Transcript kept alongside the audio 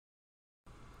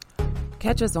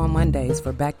Catch us on Mondays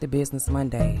for Back to Business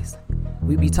Mondays.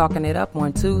 We be talking it up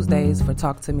on Tuesdays for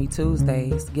Talk to Me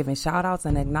Tuesdays, giving shout outs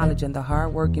and acknowledging the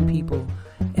hard-working people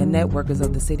and networkers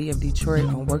of the city of Detroit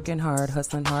on Working Hard,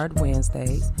 Hustling Hard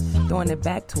Wednesdays, throwing it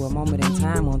back to a moment in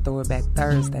time on Throwback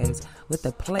Thursdays with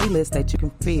a playlist that you can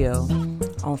feel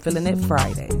on Feeling It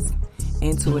Fridays.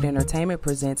 Intuit Entertainment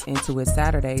presents Intuit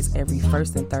Saturdays every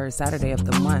first and third Saturday of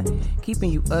the month,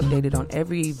 keeping you updated on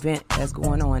every event that's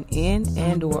going on in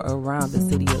and or around the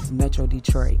city of Metro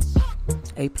Detroit.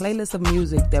 A playlist of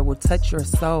music that will touch your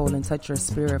soul and touch your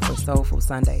spirit for Soulful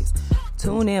Sundays.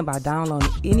 Tune in by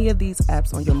downloading any of these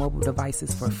apps on your mobile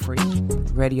devices for free.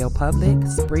 Radio Public,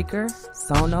 Spreaker,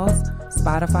 Sonos,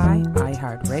 Spotify,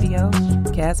 iHeartRadio,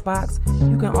 CastBox.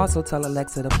 You can also tell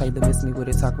Alexa to play the Miss Me With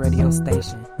It Talk radio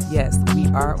station. Yes, we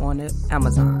are on the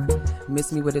Amazon.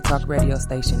 Miss Me With It Talk radio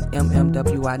station,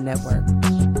 MMWI Network.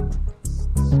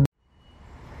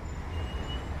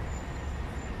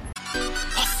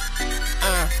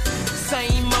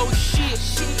 Same old shit,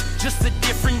 just a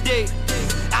different day.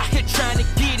 Out here trying to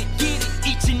get it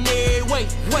each and every way.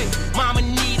 Mama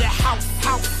need a house,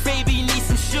 baby need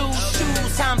some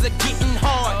shoes. Times are getting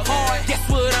hard. Guess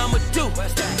what I'ma do?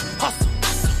 Hustle,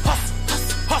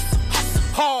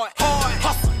 hard,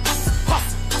 hustle,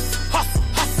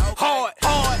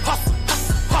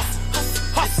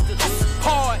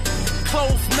 hard.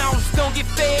 Closed mouths don't get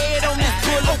fed on this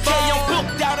boulevard. Okay, I'm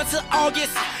booked out until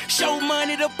August. Show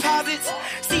money deposits.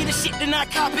 See the shit then I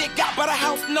cop it. Got by the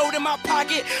house note in my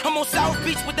pocket. I'm on South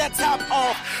Beach with that top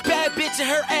off. Bad bitch and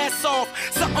her ass off.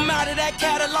 Something out of that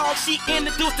catalog. She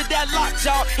introduced to that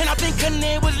lockjaw. And I think her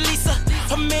name was Lisa.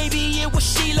 Or maybe it was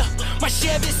Sheila. My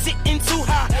Chevy's sitting too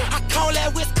high. I call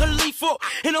that Wiz Khalifa.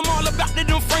 And I'm all about the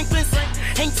them Franklins.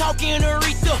 Ain't talking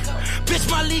Aretha. Bitch,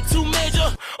 my league too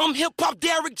major. I'm hip-hop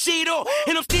Derek Jeter.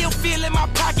 And I'm still feeling my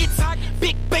pockets.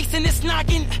 Big bass and it's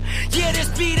knocking. Yeah, this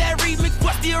be that remix.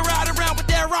 But still ride around with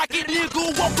that rocket.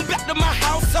 Nigga, welcome back to my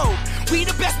household. We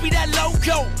the best, be that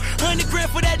logo. 100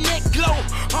 grand for that neck glow.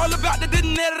 All about the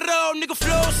dinero. Nigga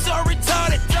flow so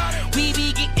retarded. We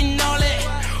be getting all that.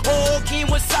 Oh, King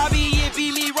Wasabi and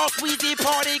Billy Ross, we did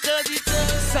party cause it's the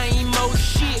same old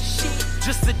shit.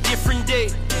 Just a different day.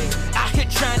 Out here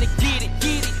trying to get it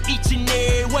each and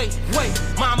every way.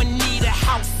 Mama need a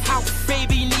house,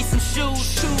 baby need some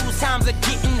shoes. Times are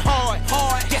getting hard.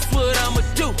 Guess what I'ma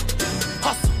do?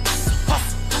 Hustle,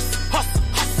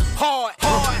 hard.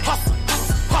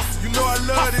 You know I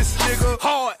love this nigga.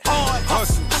 Hard.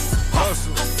 Hustle.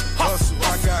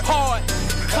 I got hard.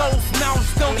 Closed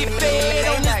mouths don't get fed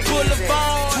on this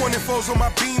boulevard. 24s on my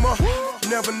Beamer.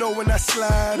 Never know when I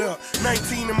slide up.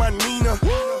 19 in my Nina.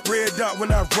 Red dot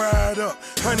when I ride up.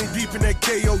 100 deep in that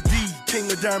KOD. King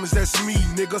of diamonds, that's me,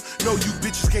 nigga. No, you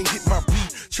bitches can't hit my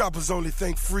beat. Choppers only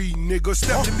think free, nigga.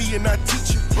 Step to me and I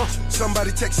teach you.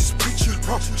 Somebody Texas preacher.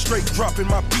 Straight dropping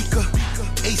my beaker.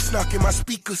 Ace knocking my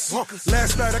speakers.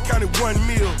 Last night I counted 1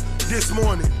 mil. This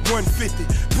morning, 150.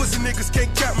 Pussy niggas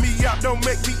can't count me out. Don't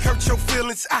make me hurt your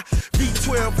feelings. I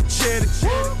V12 a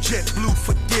Jet Blue,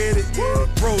 forget it.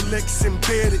 Rolex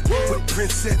embedded with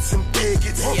princess and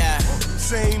bigots.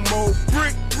 Same old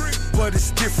brick, but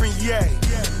it's different, yeah,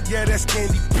 that's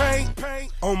candy paint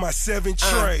on my 7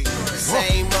 tray.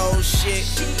 Same old shit,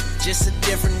 just a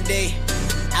different day.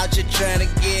 Out here trying to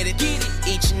get it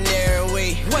each and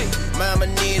every way. Mama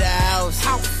need a house,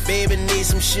 baby need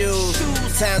some shoes.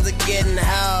 Times are getting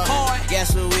hard.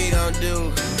 Guess what we gon'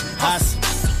 do? Hustle,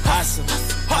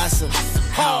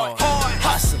 hard.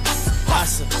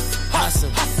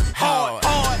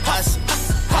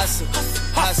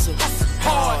 Hustle,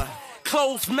 hard.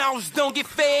 Closed mouths don't get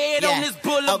fed on this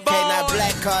boulevard. Okay, now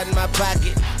black card in my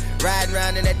pocket. Riding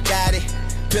around in that Gotti.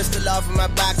 Pistol off in my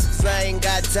box, cause I ain't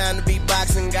got time to be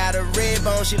boxing. Got a red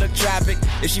bone, she look tropic.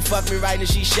 If she fuck me right, then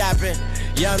she shopping.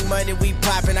 Young money, we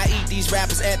popping. I eat these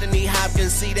rappers, Anthony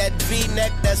Hopkins. See that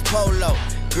V-neck, that's polo.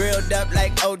 Grilled up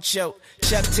like Ocho.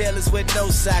 Chuck Taylors with no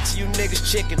socks. You niggas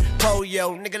chicken,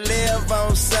 pollo. Nigga live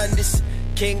on Sundays.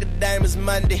 King of Diamonds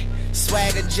Monday.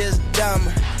 Swagger just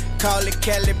dumber. Call it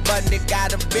Kelly Bundy.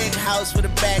 Got a big house with a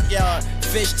backyard.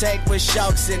 Fish tank with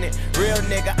sharks in it. Real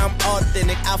nigga, I'm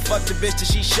authentic. I fuck the bitch till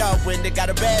she sharp-winded. Got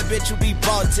a bad bitch who be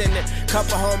bartending.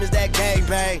 Couple homies that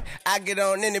gangbang. I get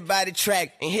on anybody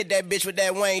track and hit that bitch with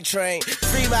that Wayne train.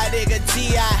 Free my nigga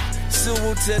T.I.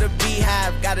 Suwu to the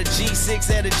Beehive. Got a G6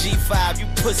 and a G5. You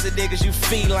pussy niggas, you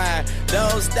feline.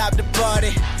 Don't stop the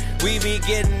party. We be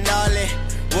getting all it.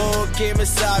 Whoa, Kim,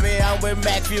 sorry, I'm with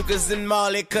Mac Fucus and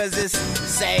Marley, cause it's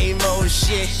same old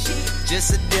shit,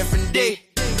 just a different day.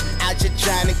 Out bitch are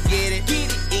trying to get it.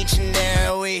 Each and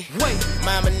every week.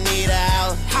 Mama need a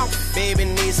house. Baby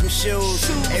need some shoes.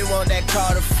 They want that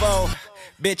Carter 4.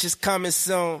 Bitches coming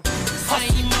soon.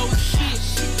 Same old shit,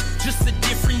 just a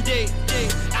different day.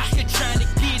 Out here trying to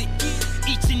get it,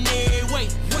 each and every way.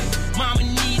 Mama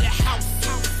need a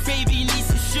house, baby need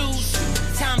some shoes.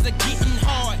 Times are getting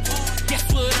hard, guess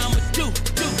what I'ma do?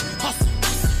 Hustle,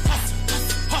 hustle,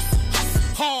 hustle,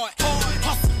 hustle, hard.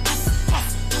 Hustle,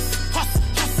 hustle, hustle,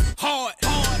 hard.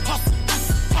 Hustle,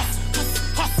 hustle,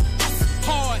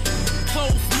 hustle, hard.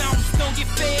 Closed mouths don't get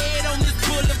fed on this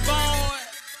boulevard.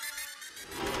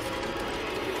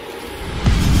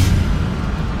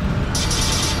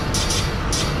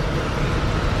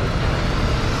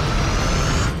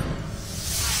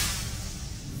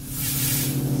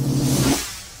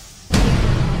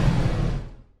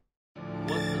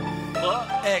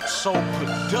 XO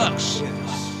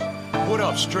Productions. What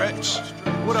up, Stretch?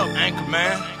 What up, Anchor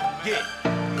Man?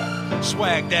 Yeah.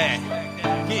 Swag Dad.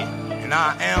 Yeah. And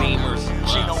I am Beamers,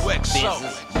 Gino XO.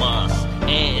 Must.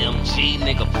 AMG,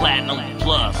 nigga, Platinum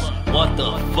Plus. What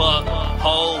the fuck?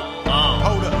 Hold on.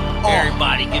 Hold up.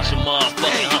 Everybody get your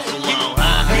motherfucking hustle on,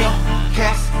 huh?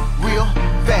 Hellcats real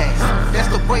fast. That's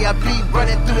the way I be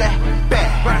running through that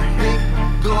bag.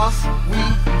 Big guns, we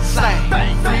slang.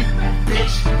 Free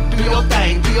bitch, do your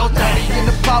thing, do your thing. In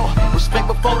the power, respect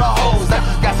before the hoes. I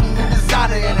just got some new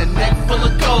designer and a neck full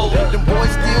of gold. Them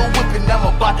boys still whipping,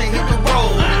 I'm about to hit the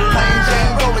road. Plain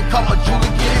Jane rolling, call my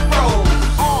Julie, get it froze.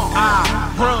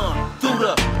 I run through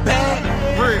the bag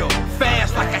real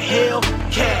fast like a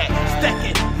Hellcat.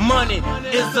 Stacking money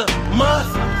is a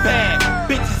must. Bag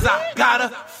bitches I gotta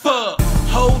fuck.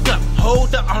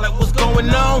 Hold up, I'm like, what's going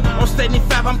on? On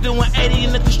 75, I'm doing 80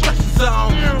 in the construction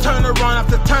zone. Turn around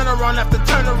after turn around after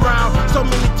turn around. So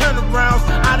many turnarounds,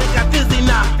 I done got dizzy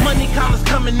now. Money counters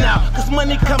coming out, cause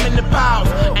money coming to piles.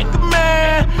 Anchor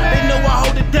man, they know I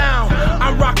hold it down.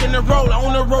 I'm rocking and rolling,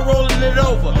 on the road rolling it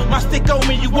over. My stick on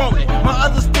me, you want it. My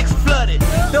other stick's flooded.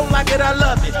 Don't like it, I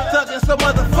love it. Thuggin' some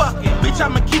motherfucking. Bitch,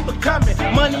 I'ma keep it coming.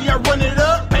 Money, I run it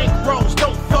up. Bank rolls,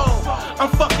 don't fold. I'm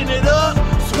fucking it up.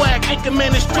 Swag, Anchor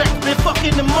man and Stretch, been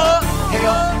fucking them up.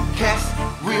 Hellcats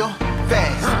real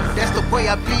fast. That's the way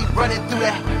I be running through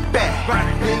that bag.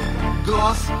 Big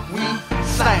guns, we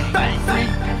slang. Free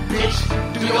bitch,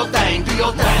 do your thing, do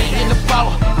your thing. In the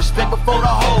power, respect before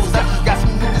the hoes. I just got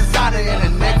some new designer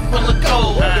and a neck full of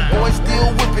gold. The boys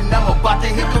still whipping, I'm about to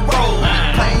hit the road.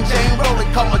 Plain Jane rolling,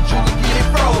 call my Julie, get it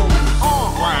froze.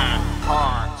 Grind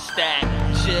hard, stack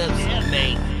chips,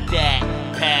 make that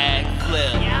pack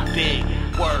flip. Big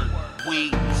work, we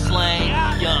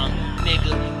slang, young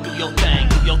nigga, do your thing,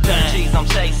 do your thing. G's, I'm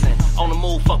chasing, on the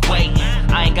move, fuck waiting.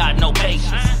 I ain't got no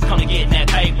patience, come to get that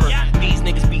paper. These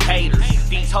niggas be haters,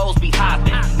 these hoes be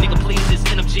hopping. Nigga, please, this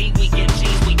NFG, we get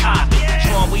G's, we poppin'.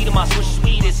 Strong weed in my switch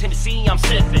sweet, it's Hennessy, I'm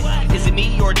sippin'. Is it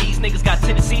me or these niggas got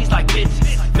tendencies like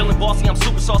bitches? Feeling bossy, I'm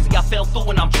super saucy, I fell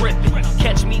through and I'm drippin'.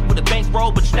 Catch me with a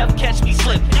bankroll, but you never catch me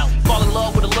slippin'. Fall in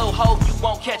love with a little hoe, you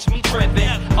won't catch me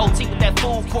trippin'. OT with that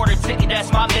food quarter ticket,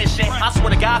 that's my mission. I swear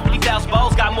to God, 50,000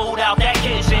 balls got moved out that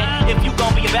kitchen. If you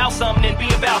gon' be about something, then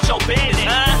be about your business,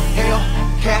 huh?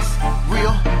 Hellcats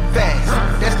real fast.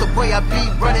 That's the way I be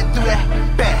running through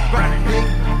that bag. Big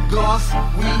guns,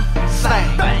 we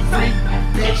slang. Free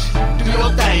bitch, do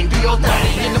your thing, do your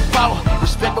thing. In the power,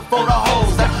 respect before the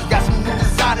hoes. I just got some new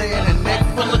designer and a neck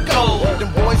full of gold.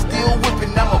 Them boys still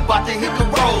whipping, I'm about to hit the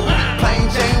road. Plain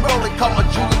Jane rolling, call my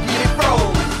Julie, get it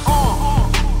froze.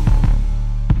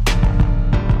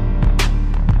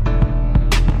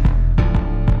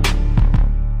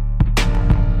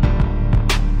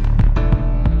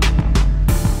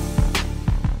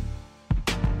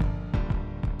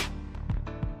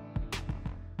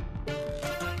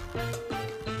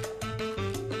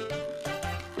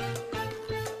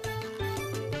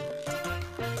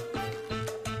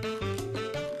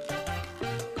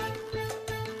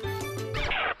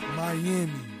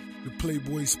 Miami, the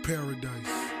Playboy's paradise.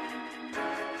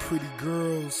 Pretty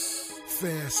girls,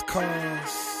 fast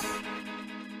cars.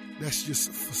 That's just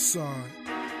a facade.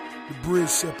 The bridge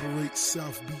separates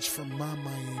South Beach from my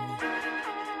Miami.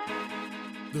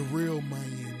 The real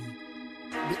Miami.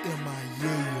 The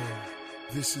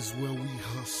M.I.A.O. This is where we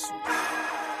hustle.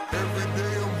 Every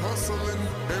day I'm hustling,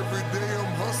 every day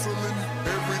I'm hustling,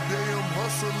 every day I'm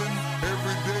hustling,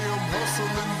 every day I'm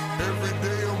hustling, every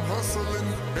day I'm hustling,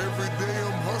 every day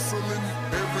I'm hustling,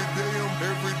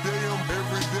 every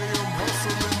day I'm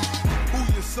hustling. Who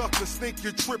you suckers think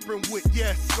you're tripping with?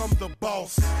 Yes, I'm the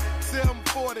boss.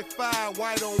 745,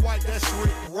 white on white, that's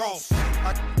Rick Ross.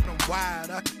 I them wide,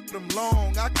 I them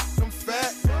long, I keep them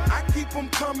fat. I keep them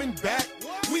coming back.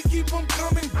 We keep them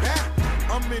coming back.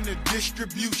 I'm in the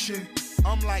distribution.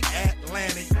 I'm like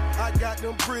Atlantic. I got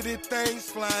them pretty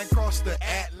things flying across the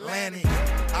Atlantic.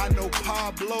 I know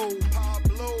Pablo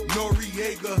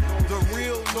Noriega, the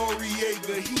real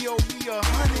Noriega. He owe me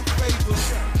 100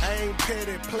 favors. I ain't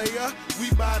petty player. We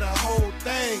buy the whole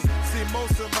thing. See,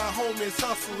 most of my homies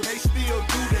hustle. They still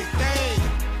do their thing.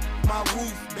 My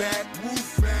roof back,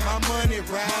 my money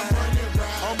ride.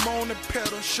 I'm on the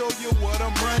pedal, show you what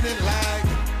I'm running like.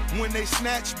 When they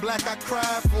snatch black, I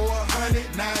cry for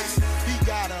 100 nights. He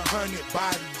got 100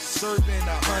 bodies, serving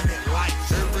 100 lives.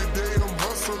 Every day I'm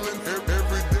hustling,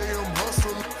 every day I'm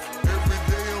hustling, every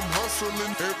day I'm hustling,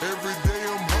 every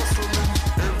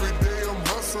day I'm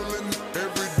hustling,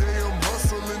 every day I'm hustling, every day I'm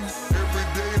hustling, every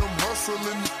day I'm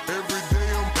hustling, every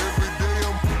day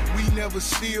I'm. We never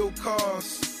steal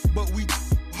cars, but we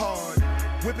hard.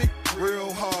 Whip it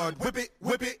real hard, whip it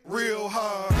real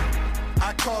hard.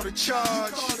 I call the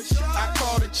charge, I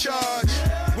call the charge.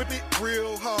 Whip it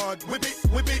real hard, whip it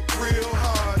real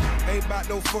hard. Ain't about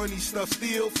no funny stuff,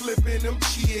 still flipping them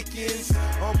chickens.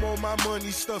 I'm on my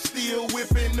money stuff, still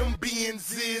whipping them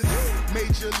Benzes.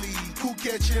 Major league, who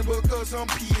catching because I'm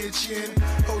pitching.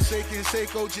 Jose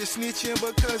Canseco just snitching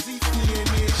because he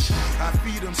finished. I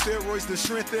feed them steroids to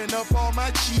strengthen up all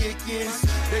my chickens.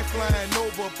 They flying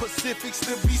over Pacifics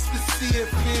to be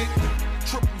specific.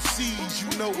 Triple C's, you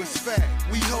know it's fact.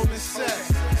 We holding sack.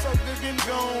 So good and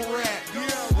gon' rap.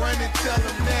 Run and tell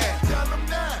them that.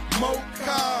 More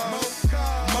cars,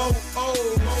 more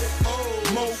O's,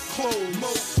 more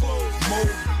clothes,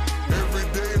 more. Every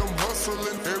day I'm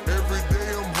hustling, every day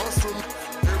I'm hustling,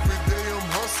 every day I'm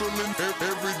hustling,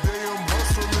 every day I'm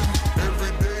hustling,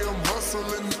 every day I'm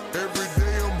hustling, every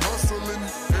day I'm hustling,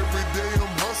 every day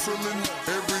I'm hustling,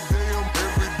 every day I'm.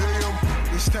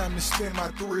 It's time to spin my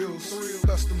thrills,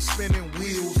 custom spinning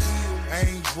wheels. I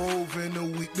ain't drove in a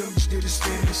week, them did it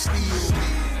spinning steel.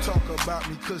 Talk about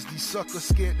me, cause these suckers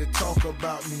scared to talk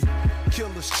about me.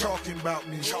 Killers talking about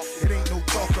me, it ain't no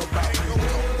talk about me.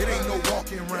 It ain't no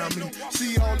walking around me.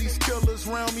 See all these killers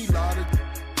around me, lot of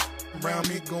around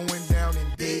me going down in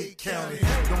Dade County.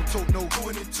 Don't talk no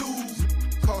 22s,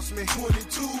 cost me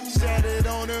 22. Sat it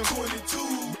on them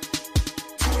 22.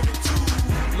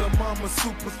 Lil' mama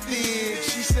super thin,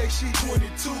 she say she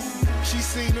 22. She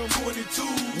seen them 22,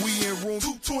 we in room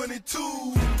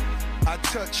 222. I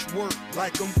touch work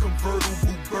like I'm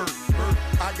convertible Burt.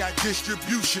 I got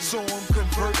distribution, so I'm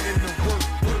converting to work.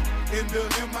 In the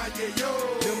M.I.A.O.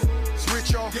 Them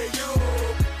switch off, yeah yo.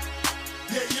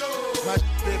 My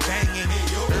shit banging,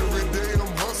 yeah yo. Every day I'm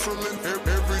hustling,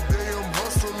 every day I'm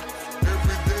hustling,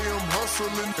 every day I'm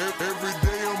hustling, every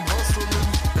day I'm hustling,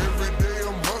 every day I'm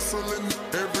hustling.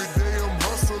 Every day I'm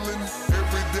hustling,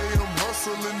 every day I'm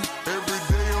hustling, every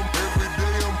day I'm.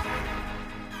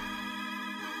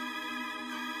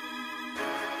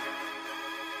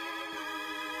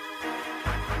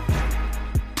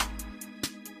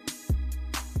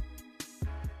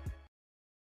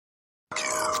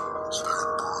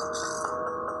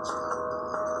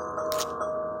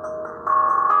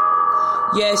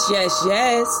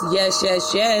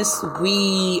 Yes.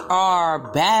 We are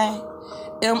back.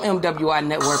 MMWI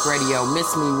Network Radio,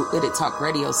 Miss Me With It Talk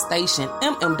Radio Station,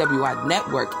 MMWI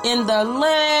Network in the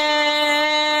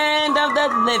land of the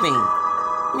living.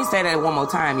 Let me say that one more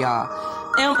time, y'all.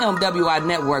 MMWI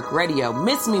Network Radio,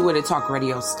 Miss Me With It Talk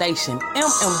Radio Station,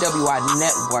 MMWI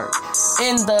Network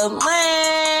in the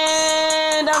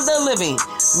land of the living.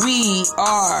 We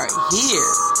are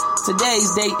here. Today's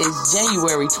date is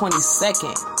January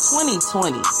 22nd,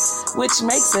 2020, which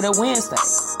makes it a Wednesday.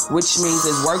 Which means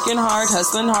it's Working Hard,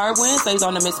 Hustling Hard Wednesdays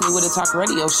on the Miss Me With It Talk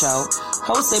Radio Show,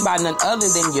 hosted by none other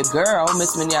than your girl,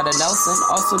 Miss Minyetta Nelson,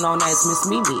 also known as Miss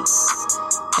Mimi.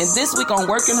 And this week on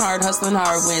Working Hard, Hustling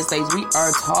Hard Wednesdays, we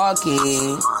are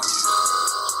talking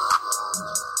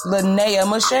Layna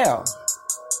Michelle.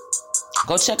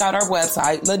 Go check out our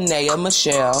website, Layna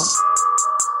Michelle.com.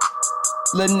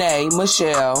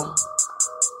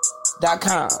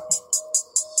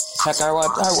 Check our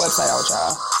website out,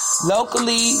 y'all. Local,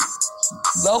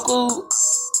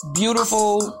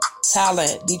 beautiful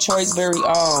talent. Detroit's very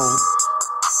own.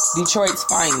 Detroit's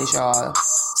finest, y'all.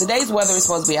 Today's weather is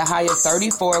supposed to be a high of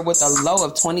 34 with a low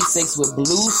of 26 with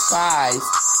blue skies,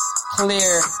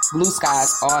 clear blue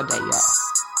skies all day, y'all.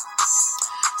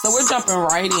 So we're jumping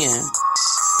right in.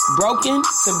 Broken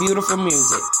to beautiful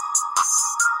music.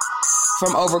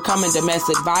 From overcoming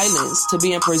domestic violence to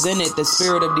being presented the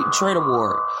Spirit of Detroit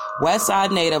Award,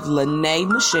 Westside native Layna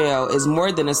Michelle is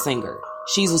more than a singer.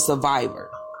 She's a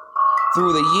survivor.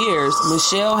 Through the years,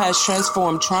 Michelle has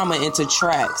transformed trauma into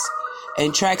tracks,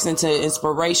 and tracks into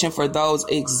inspiration for those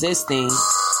existing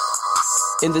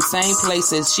in the same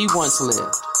places she once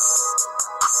lived.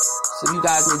 So you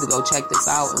guys need to go check this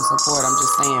out and support. I'm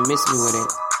just saying, miss me with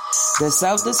it. The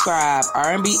self-described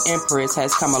R&B Empress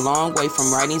has come a long way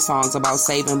from writing songs about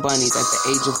saving bunnies at the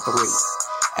age of 3.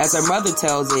 As her mother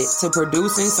tells it, to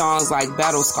producing songs like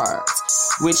Battle Scars,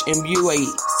 which imbue a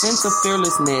sense of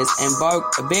fearlessness and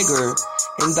vigor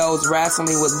in those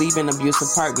wrestling with leaving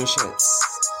abusive partnerships.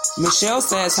 Michelle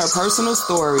says her personal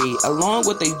story, along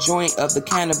with a joint of the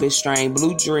cannabis strain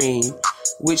Blue Dream,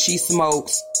 which she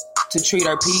smokes to treat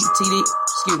her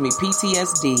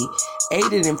PTSD,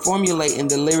 aided in formulating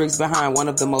the lyrics behind one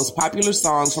of the most popular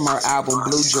songs from her album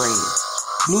Blue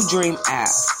Dream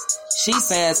F. She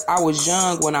says, I was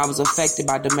young when I was affected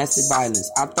by domestic violence.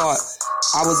 I thought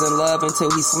I was in love until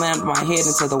he slammed my head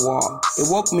into the wall. It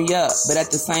woke me up, but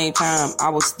at the same time, I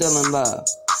was still in love.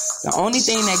 The only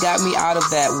thing that got me out of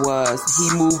that was he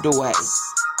moved away.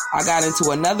 I got into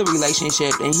another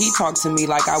relationship and he talked to me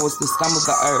like I was the scum of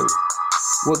the earth.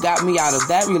 What got me out of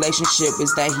that relationship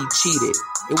is that he cheated.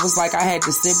 It was like I had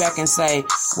to sit back and say,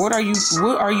 what are you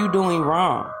doing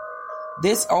wrong?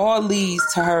 This all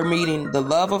leads to her meeting the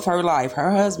love of her life,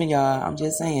 her husband, y'all. I'm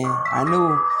just saying, I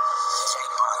knew.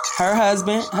 Her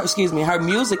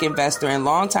music investor and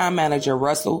longtime manager,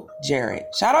 Russell Jarrett.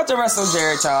 Shout out to Russell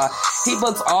Jarrett, y'all. He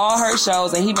books all her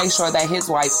shows and he makes sure that his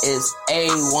wife is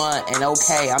A1 and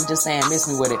okay. I'm just saying, miss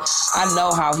me with it. I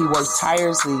know how he works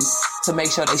tirelessly to make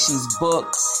sure that she's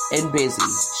booked and busy.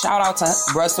 Shout out to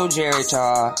Russell Jarrett,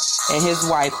 y'all, and his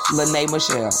wife, Layna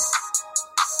Michelle.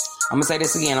 I'm going to say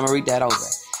this again. I'm going to read that over.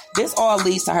 This all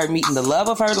leads to her meeting the love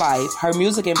of her life, her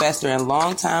music investor and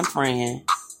longtime friend,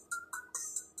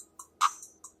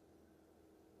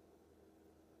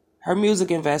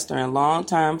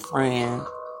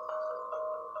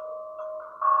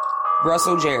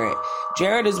 Russell Jarrett.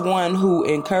 Jarrett is the one who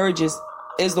encourages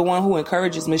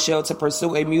Michelle to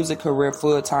pursue a music career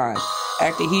full time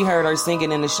after he heard her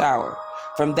singing in the shower.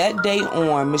 From that day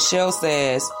on, Michelle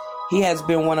says he has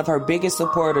been one of her biggest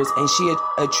supporters, and she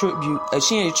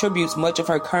attributes much of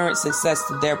her current success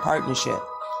to their partnership.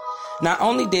 Not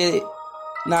only did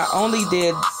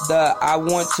the I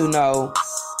Want to Know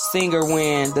singer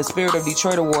win the Spirit of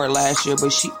Detroit Award last year,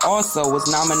 but she also was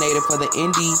nominated for the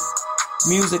Indie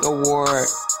Music Award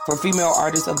for Female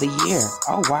Artist of the Year.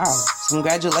 Oh, wow.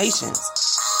 Congratulations.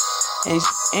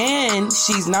 And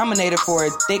she's nominated for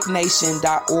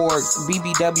ThickNation.org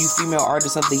BBW Female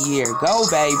Artist of the Year. Go,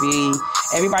 baby.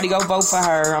 Everybody go vote for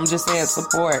her. I'm just saying,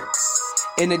 support.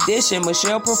 In addition,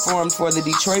 Michelle performed for the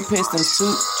Detroit Pistons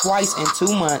twice in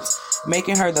 2 months,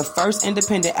 making her the first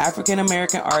independent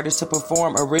African-American artist to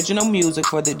perform original music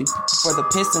for the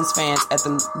Pistons fans at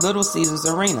the Little Caesars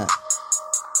Arena.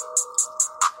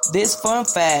 This fun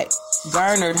fact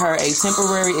garnered her a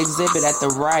temporary exhibit at the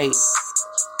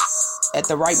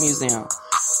Wright Museum,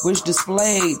 which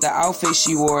displayed the outfit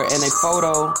she wore and a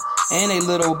photo and a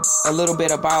little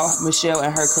bit about Michelle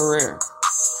and her career.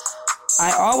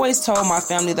 I always told my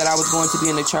family that I was going to be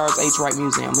in the Charles H. Wright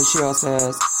Museum, Michelle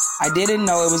says. I didn't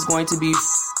know it was going to be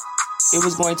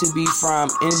from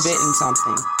inventing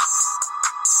something.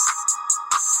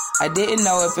 I didn't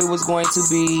know if it was going to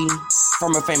be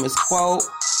from a famous quote.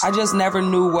 I just never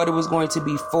knew what it was going to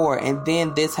be for, and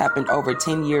then this happened over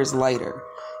 10 years later.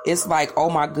 It's like, oh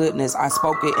my goodness, I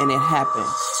spoke it and it happened.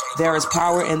 There is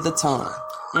power in the tongue.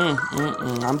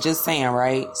 I'm just saying,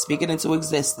 right? Speak it into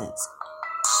existence.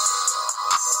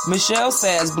 Michelle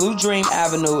says Blue Dream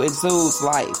Avenue exudes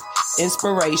life,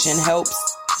 inspiration,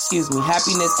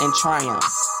 happiness, and triumph.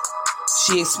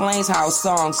 She explains how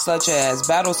songs such as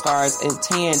Battle Scars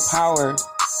extend power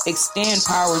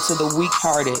to the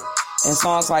weak-hearted, and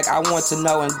songs like I Want to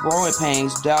Know and Growing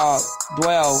Pains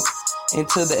dwell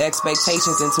into the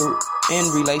expectations in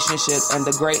relationships and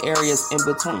the gray areas in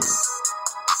between.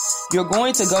 You're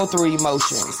going to go through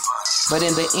emotions, but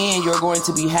in the end, you're going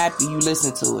to be happy you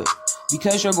listen to it.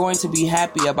 Because you're going to be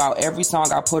happy about every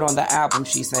song I put on the album,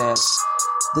 she says.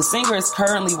 The singer is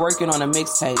currently working on a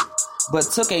mixtape,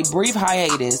 but took a brief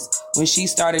hiatus when she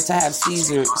started to have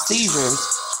seizures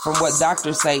from what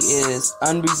doctors say is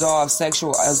unresolved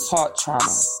sexual assault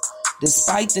trauma.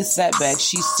 Despite this setback,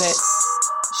 she sets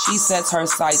her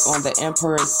sights on the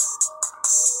Empress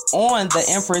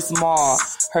Mall,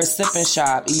 her Sip and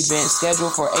Shop event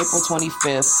scheduled for April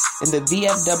 25th in the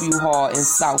VFW Hall in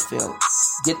Southfield.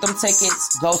 Get them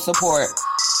tickets, go support.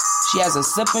 She has a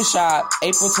Sip and Shop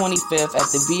April 25th at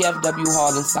the VFW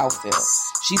Hall in Southfield.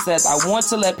 She says, I want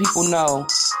to let people know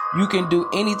you can do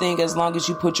anything as long as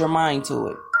you put your mind to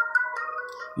it.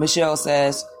 Michelle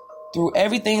says, through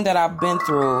everything that I've been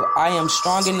through, I am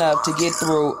strong enough to get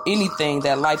through anything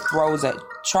that life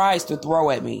tries to throw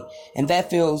at me. And that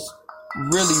feels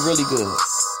really, really good.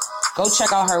 Go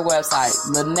check out her website,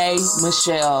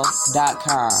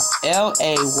 LaynaMichelle.com.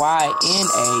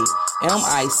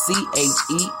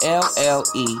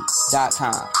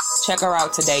 LaynaMichelle.com. Check her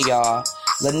out today, y'all.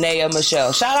 Layna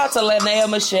Michelle. Shout out to Layna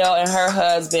Michelle and her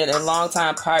husband and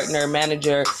longtime partner,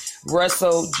 manager,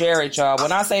 Russell Jarrett, y'all.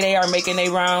 When I say they are making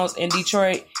their rounds in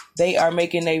Detroit, they are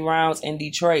making their rounds in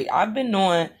Detroit. I've been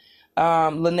knowing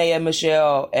Layna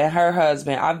Michelle and her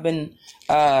husband. I've been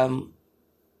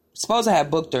supposed to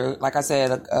have booked her, like I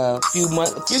said, a few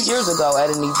years ago at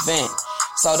an event.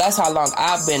 So that's how long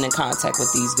I've been in contact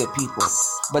with these good people.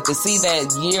 But to see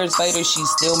that years later, she's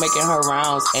still making her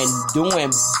rounds and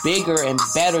doing bigger and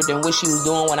better than what she was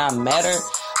doing when I met her,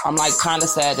 I'm like kind of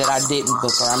sad that I didn't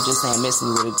book her. I'm just saying, miss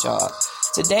me with it, y'all.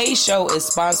 Today's show is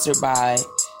sponsored by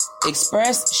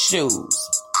Express Shoes.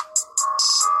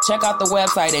 Check out the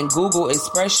website and Google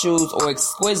Express Shoes or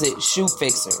Exquisite Shoe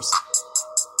Fixers.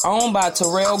 Owned by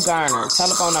Terrell Garner.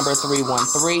 Telephone number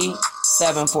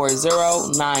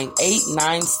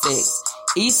 313-740-9896.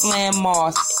 Eastland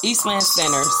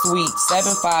Center, Suite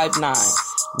 759,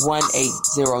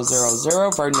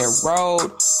 18000, Vernier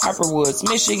Road, Harper Woods,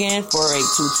 Michigan,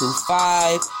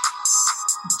 48225.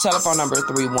 Telephone number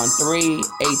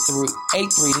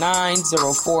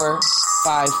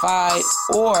 313-839-0455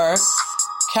 or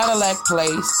Cadillac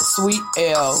Place, Suite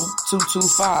L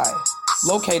 225.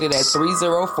 Located at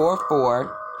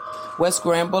 3044 West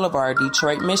Grand Boulevard,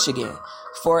 Detroit, Michigan,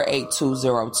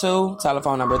 48202.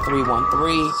 Telephone number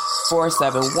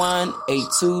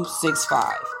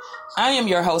 313-471-8265. I am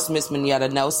your host, Miss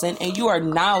Minyetta Nelson, and you are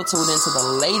now tuned into the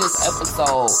latest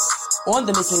episode on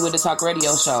the Miss Me With the Talk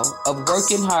radio show of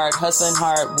Working Hard, Hustling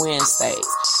Hard Wednesdays.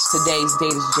 Today's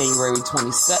date is January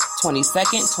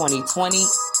 22nd, 2020.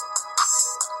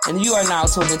 And you are now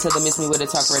tuned into the Miss Me With the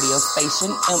Talk radio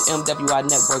station, MMWI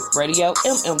Network Radio,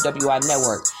 MMWI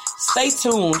Network. Stay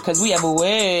tuned, because we have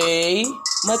way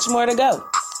much more to go.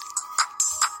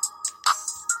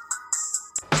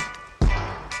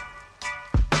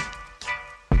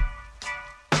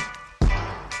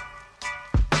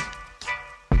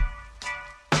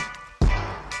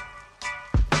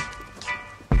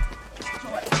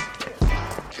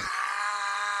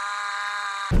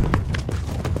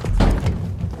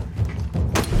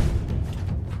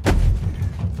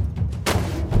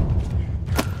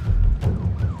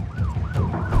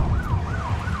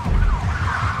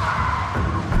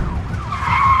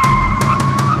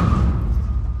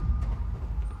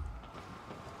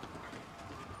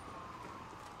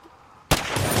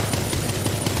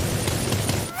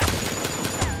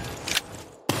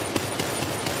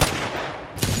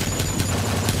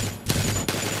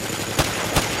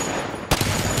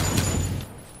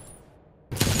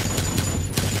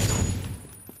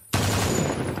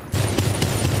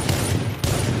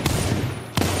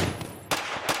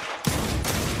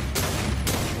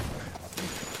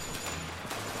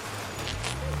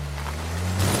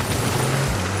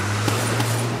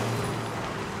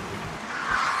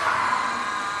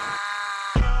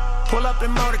 Pull up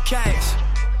in motorcades.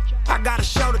 I got a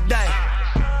show today.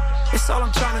 It's all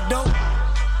I'm trying to do.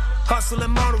 Hustle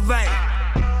and motivate.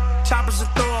 Choppers a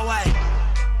throwaway.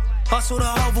 Hustle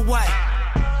the overweight.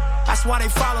 That's why they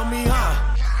follow me,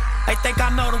 huh? They think I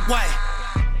know the way.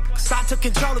 Cause I took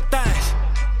control of things.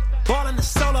 Ball in the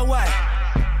solo way.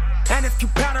 And if you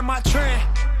pattern my trend,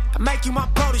 I make you my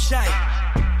protege.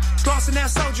 It's lost in that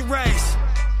soldier race.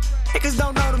 Niggas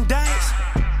don't know them days.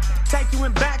 Take you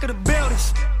in back of the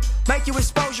buildings. Make you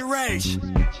expose your rage.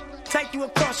 Take you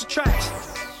across the tracks.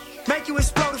 Make you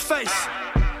explode the face.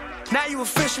 Now you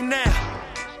official now.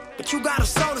 But you got a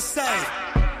soul to save.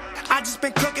 I just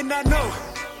been cooking that new.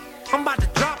 I'm about to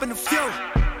drop in the few.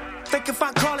 Think if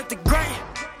I call it the great,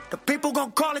 the people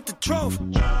gon' call it the truth.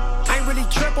 I ain't really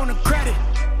trip on the credit.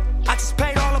 I just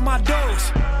paid all of my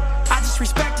dues. I just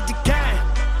respected the game.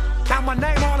 Now my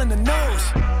name all in the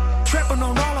news. Tripping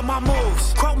on all of my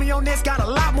moves. Quote me on this, got a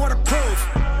lot more to prove.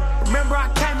 Remember I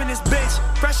came in this bitch,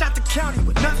 fresh out the county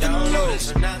with nothing to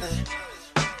lose. Nothing,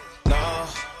 no.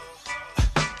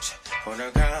 On the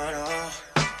ground,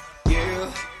 you.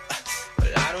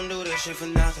 But I don't do this shit for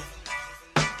nothing.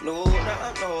 No,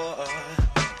 not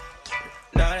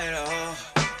at all.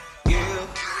 You.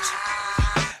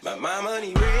 But my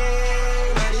money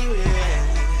ring,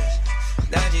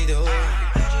 that you do.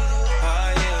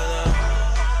 Oh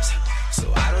yeah,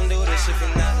 so I don't do this shit for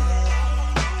nothing.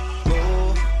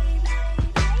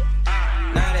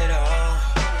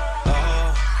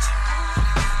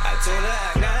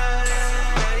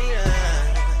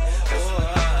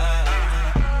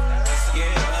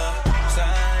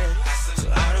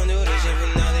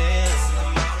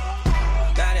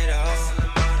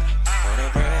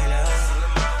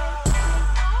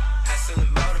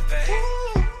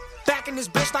 this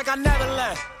bitch like I never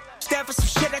left. Stand for some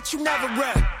shit that you never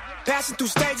read. Passing through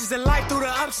stages in life, through the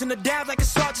ups and the downs, like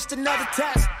it's all just another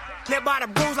test. Live by the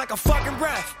rules like a fucking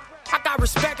ref. I got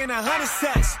respect in 100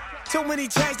 sets. Too many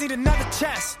chains, need another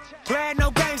chest. Playing no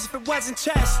games if it wasn't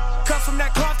chess. Cut from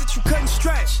that cloth that you couldn't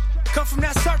stretch. Come from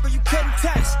that circle you couldn't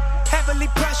test. Heavily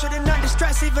pressured and under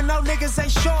stress, even though niggas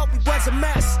ain't sure we was a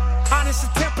mess. Honest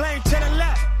attempt playing to the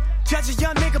left. Judge a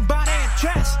young nigga by their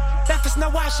dress. Left us no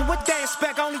option, what they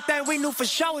expect. Only thing we knew for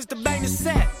sure is the bang is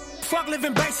set. Fuck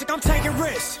living basic, I'm taking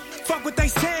risks. Fuck what they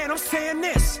saying, I'm saying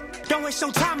this. Don't waste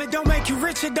your time, it don't make you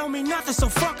rich, it don't mean nothing, so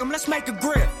fuck them, let's make a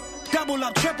grip. Double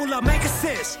up, triple up, make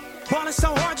assists. Ballin'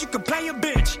 so hard you can play a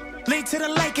bitch. Lead to the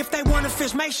lake if they wanna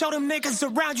fish. Make sure them niggas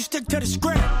around you stick to the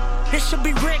script. It should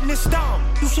be written in stone.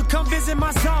 You should come visit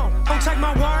my zone. Don't take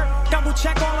my word, double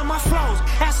check all of my flows.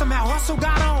 Ask them how hustle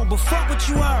got on, but fuck what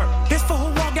you heard. This for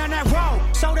who walked down that road.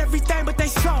 Sold everything but they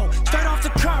sold. Straight off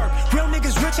the curb. Real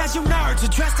niggas rich as you nerds.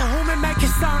 Address to whom and make it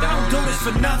sound. I don't do this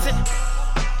for nothing.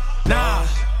 Nah.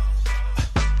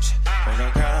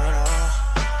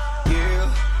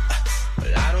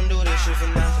 But I don't do this shit for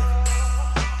nothing.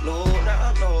 No,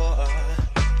 not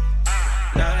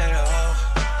at all.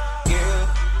 Yeah,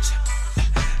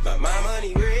 but my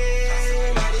money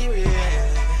real, money real.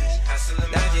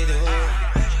 That you do,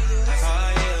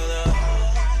 oh yeah,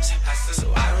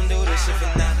 so I don't do this shit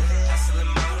for nothing.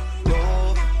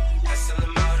 No,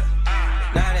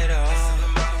 not at all.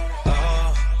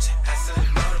 Oh,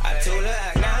 I told her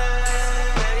act 99.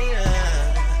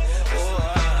 Oh,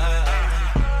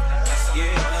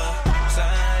 yeah.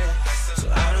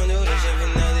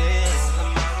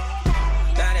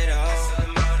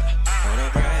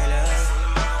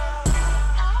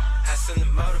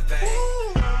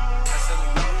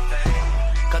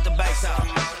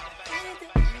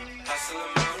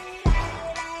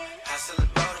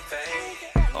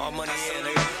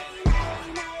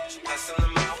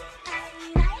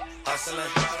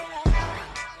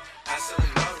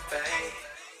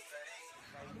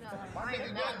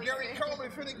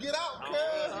 Finna get out, cuz.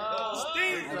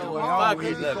 Steve. Fuck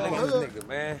this nigga,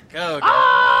 man. Go. Look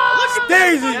at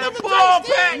Daisy. The ball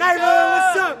pack. Neighborhood,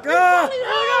 what's up, girl? I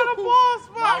got a ball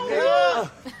spot,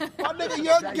 my nigga,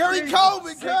 young Gary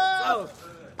Coleman, cuz.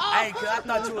 Hey, cuz, I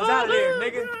thought you was out of there,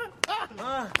 nigga.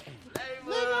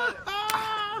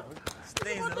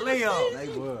 Steve's a Leo.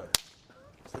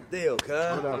 What's the deal, cuz?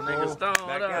 Nigga Stone.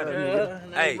 Back out here.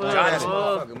 Hey, try this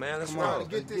motherfucker, man. Let's roll.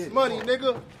 Get this money,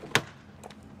 nigga.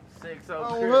 6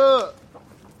 on hood.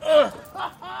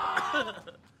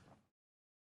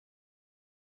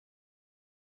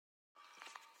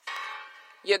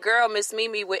 Your girl, Miss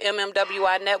Mimi with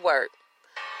MMWI Network.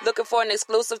 Looking for an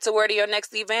exclusive to wear to your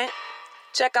next event?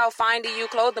 Check out Find You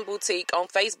Clothing Boutique on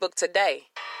Facebook today,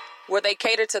 where they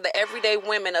cater to the everyday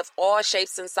women of all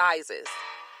shapes and sizes.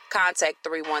 Contact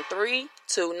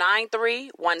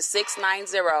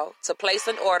 313-293-1690 to place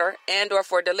an order and or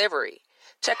for delivery.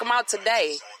 Check them out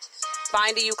today.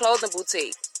 Find You Clothing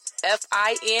Boutique.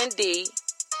 FIND,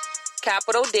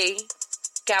 capital D,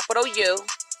 capital U,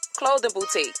 Clothing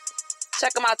Boutique.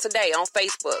 Check them out today on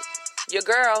Facebook. Your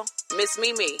girl, Miss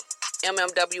Mimi,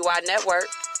 MMWI Network.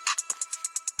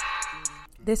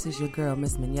 This is your girl,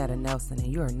 Miss Minyetta Nelson,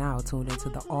 and you are now tuned into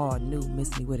the all-new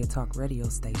Miss Me With It Talk radio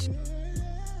station.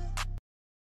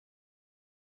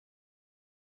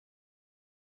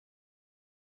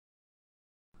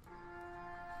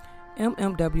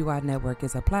 MMWI Network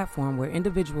is a platform where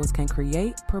individuals can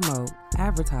create, promote,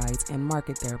 advertise, and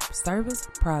market their service,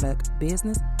 product,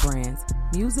 business, brands,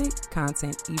 music,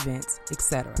 content, events,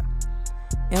 etc.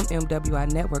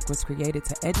 MMWI Network was created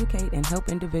to educate and help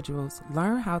individuals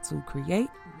learn how to create,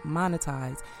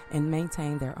 monetize, and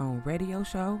maintain their own radio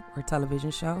show or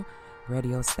television show,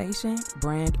 radio station,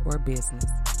 brand, or business.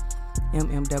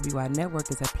 MMWI Network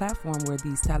is a platform where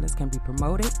these talents can be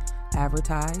promoted,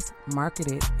 advertised,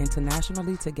 marketed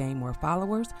internationally to gain more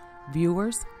followers,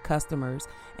 viewers, customers,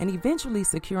 and eventually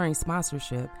securing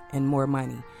sponsorship and more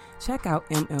money. Check out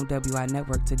MMWI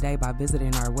Network today by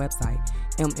visiting our website,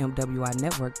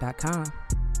 mmwinetwork.com.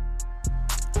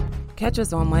 Catch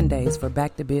us on Mondays for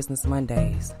Back to Business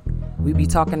Mondays. We be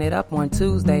talking it up on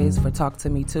Tuesdays for Talk to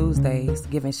Me Tuesdays,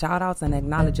 giving shout outs and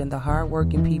acknowledging the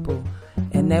hard-working people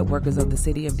and networkers of the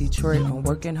city of Detroit on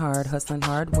Working Hard, Hustling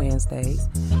Hard Wednesdays,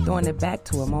 throwing it back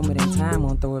to a moment in time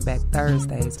on Throwback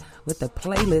Thursdays with a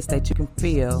playlist that you can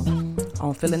feel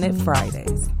on Feeling It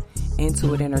Fridays.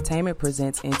 Intuit Entertainment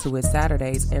presents Intuit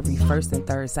Saturdays every first and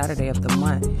third Saturday of the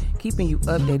month, keeping you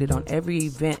updated on every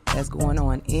event that's going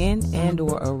on in and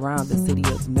or around the city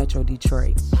of Metro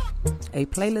Detroit. A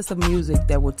playlist of music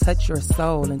that will touch your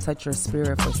soul and touch your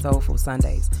spirit for Soulful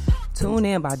Sundays. Tune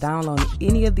in by downloading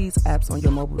any of these apps on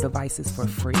your mobile devices for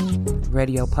free.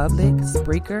 Radio Public,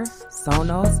 Spreaker,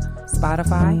 Sonos,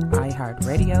 Spotify,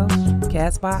 iHeartRadio,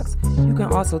 CastBox. You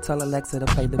can also tell Alexa to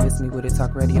play the Miss Me With It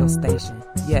Talk radio station.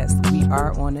 Yes, we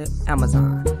are on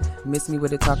Amazon. Miss Me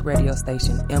With It Talk radio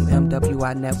station,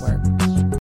 MMWI Network.